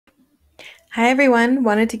Hi everyone,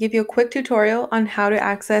 wanted to give you a quick tutorial on how to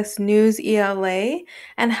access NewsELA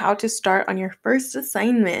and how to start on your first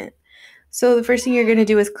assignment. So the first thing you're going to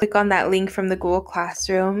do is click on that link from the Google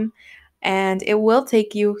Classroom and it will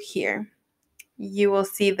take you here. You will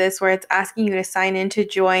see this where it's asking you to sign in to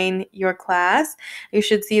join your class. You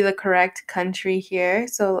should see the correct country here.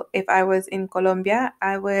 So if I was in Colombia,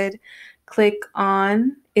 I would click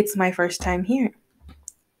on It's My First Time Here.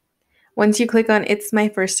 Once you click on It's My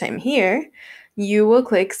First Time Here, you will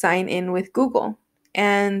click Sign In with Google.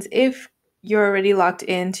 And if you're already logged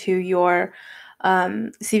into your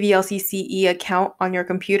CVLCCE account on your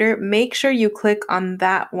computer, make sure you click on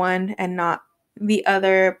that one and not the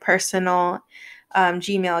other personal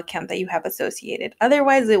Gmail account that you have associated.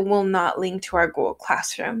 Otherwise, it will not link to our Google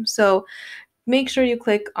Classroom. So make sure you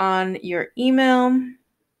click on your email.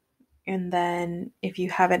 And then if you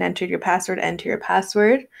haven't entered your password, enter your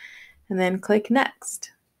password and then click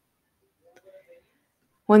Next.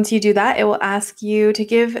 Once you do that, it will ask you to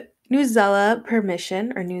give NewsELA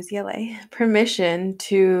permission, or NewsELA permission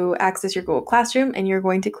to access your Google Classroom, and you're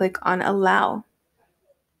going to click on Allow.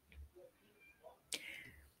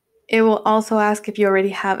 It will also ask if you already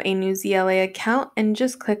have a NewsELA account, and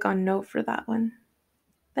just click on No for that one.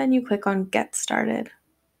 Then you click on Get Started.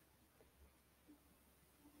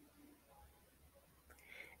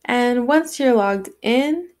 And once you're logged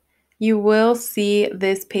in, you will see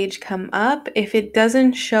this page come up. If it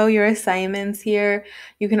doesn't show your assignments here,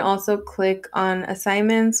 you can also click on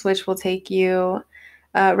assignments, which will take you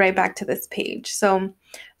right back to this page. So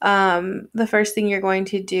the first thing you're going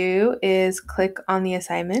to do is click on the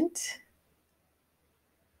assignment.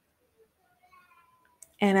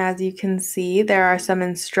 And as you can see, there are some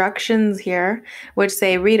instructions here which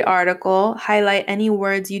say read article, highlight any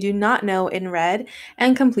words you do not know in red,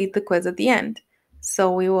 and complete the quiz at the end.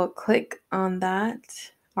 So we will click on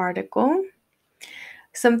that article.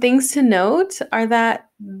 Some things to note are that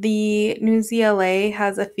the NewsELA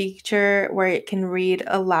has a feature where it can read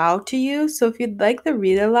aloud to you. So if you'd like the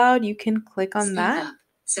read aloud, you can click on that. Up.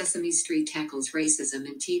 Sesame Street tackles racism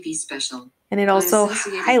in TV special. And it also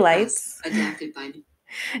highlights. Press, adapted by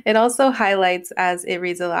It also highlights as it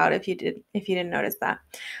reads aloud if you didn't notice that.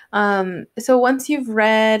 So once you've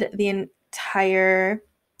read the entire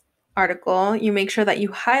article, you make sure that you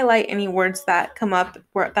highlight any words that come up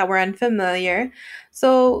that were unfamiliar.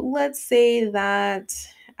 So let's say that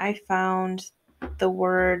I found the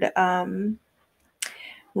word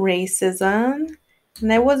racism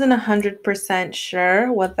and I wasn't 100%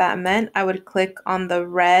 sure what that meant. I would click on the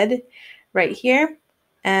red right here,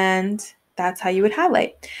 and that's how you would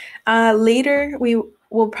highlight. Later, we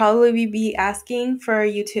will probably be asking for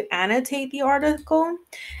you to annotate the article,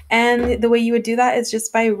 and the way you would do that is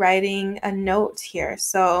just by writing a note here.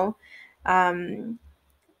 So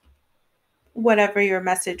whatever your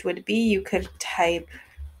message would be, you could type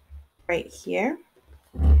right here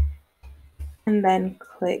and then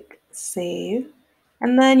click Save.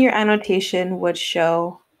 And then your annotation would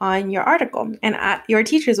show on your article, and your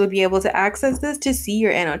teachers would be able to access this to see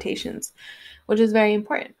your annotations, which is very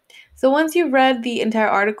important. So once you've read the entire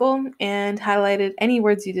article and highlighted any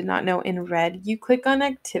words you did not know in red, you click on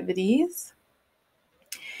Activities.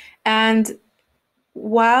 And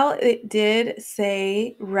while it did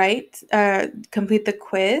say complete the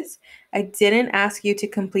quiz, I didn't ask you to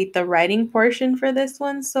complete the writing portion for this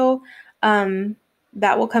one. So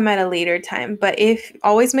that will come at a later time. But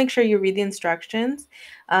always make sure you read the instructions,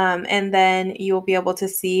 and then you'll be able to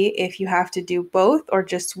see if you have to do both or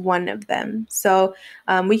just one of them. So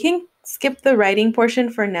we can skip the writing portion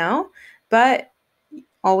for now, but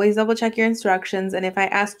always double check your instructions. And if I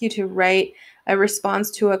ask you to write a response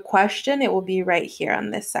to a question, it will be right here on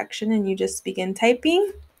this section, and you just begin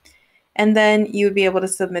typing, and then you would be able to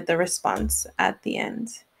submit the response at the end.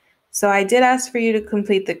 So I did ask for you to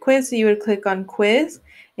complete the quiz, so you would click on quiz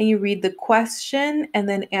and you read the question and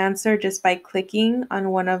then answer just by clicking on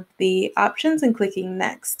one of the options and clicking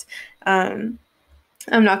next.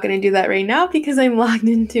 I'm not going to do that right now because I'm logged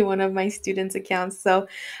into one of my students' accounts. So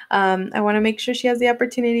I want to make sure she has the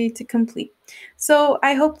opportunity to complete. So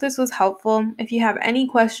I hope this was helpful. If you have any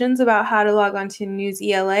questions about how to log on to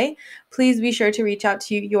NewsELA, please be sure to reach out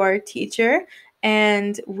to your teacher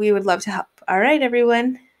and we would love to help. All right,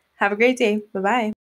 everyone. Have a great day. Bye-bye.